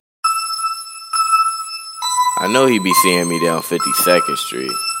I know he be seeing me down 52nd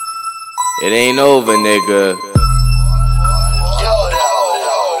Street. It ain't over, nigga.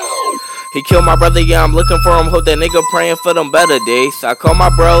 He killed my brother, yeah, I'm looking for him. Hope that nigga praying for them better days. I call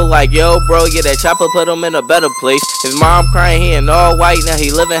my bro like, yo, bro, yeah, that chopper put him in a better place. His mom crying, he in all white, now he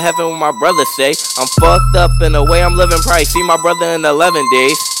live in heaven with my brother say. I'm fucked up in the way I'm living, probably see my brother in 11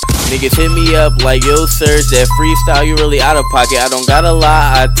 days. Niggas hit me up like, yo, Serge, that freestyle, you really out of pocket. I don't gotta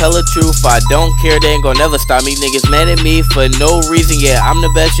lie, I tell the truth, I don't care, they ain't gon' never stop me. Niggas mad at me for no reason, yeah, I'm the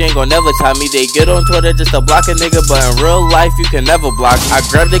best, you ain't gon' never top me. They get on Twitter just to block a nigga, but in real life, you can never block me. I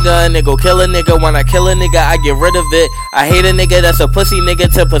grab the gun and go kill a nigga, when I kill a nigga, I get rid of it. I hate a nigga that's a pussy nigga,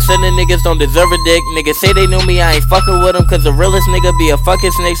 10% of niggas don't deserve a dick. Niggas say they knew me, I ain't fucking with them, cause the realest nigga be a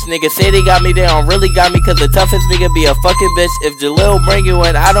fucking snitch. Niggas say they got me, they don't really got me, cause the toughest nigga be a fucking bitch. If Jalil bring you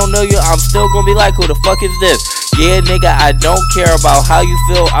in, I don't know you, I'm still gonna be like, who the fuck is this? Yeah, nigga, I don't care about how you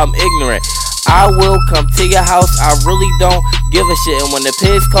feel, I'm ignorant. I will come to your house, I really don't give a shit. And when the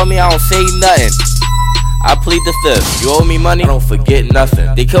pigs call me, I don't say nothing. I plead the fifth. You owe me money, I don't forget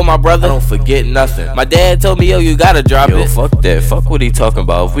nothing. They killed my brother, I don't forget nothing. My dad told me, yo, you gotta drop it. Fuck that, fuck what he talking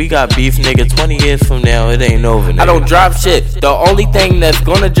about. If we got beef, nigga, 20 years from now, it ain't over, nigga. I don't drop shit. The only thing that's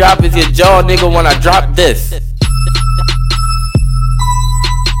gonna drop is your jaw, nigga, when I drop this.